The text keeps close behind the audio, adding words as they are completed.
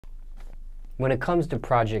When it comes to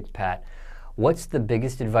Project Pat, what's the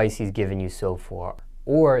biggest advice he's given you so far,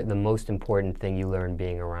 or the most important thing you learned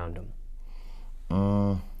being around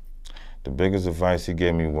him? The biggest advice he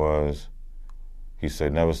gave me was, he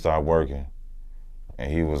said, never stop working.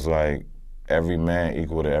 And he was like, every man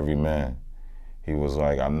equal to every man. He was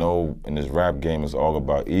like, I know in this rap game it's all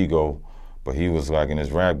about ego, but he was like, in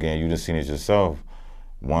this rap game, you just seen it yourself.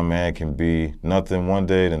 One man can be nothing one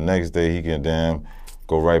day, the next day he can damn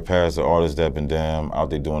go right past the artists that been damn out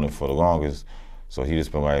there doing it for the longest. So he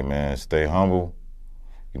just been like, man, stay humble,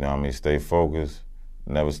 you know what I mean, stay focused,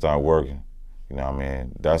 never stop working. You know what I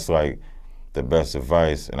mean? That's like the best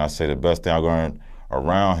advice. And I say the best thing I learned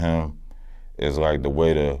around him is like the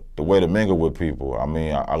way to mingle with people. I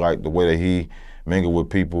mean, I like the way that he mingle with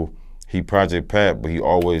people. He Project Pat, but he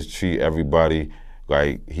always treat everybody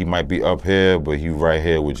like he might be up here, but he right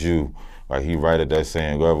here with you. Like he right at that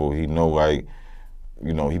same level. He know, like,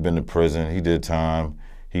 you know, he been to prison, he did time.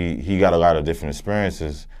 He got a lot of different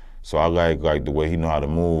experiences. So I like the way he know how to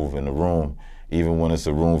move in the room, even when it's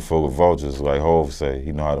a room full of vultures, like Hov say,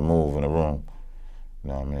 he know how to move in the room. You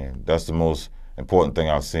know what I mean? That's the most important thing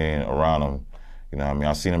I've seen around him. You know what I mean?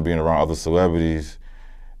 I've seen him being around other celebrities,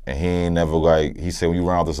 and he ain't never like, he said when you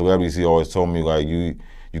around other celebrities, he always told me like, you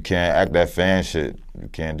can't act that fan shit. You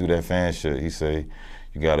can't do that fan shit. He say,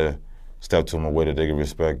 you gotta step to them in a way that they can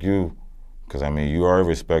respect you. Cause I mean, you already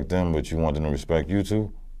respect them, but you want them to respect you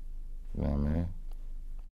too. You know what I mean?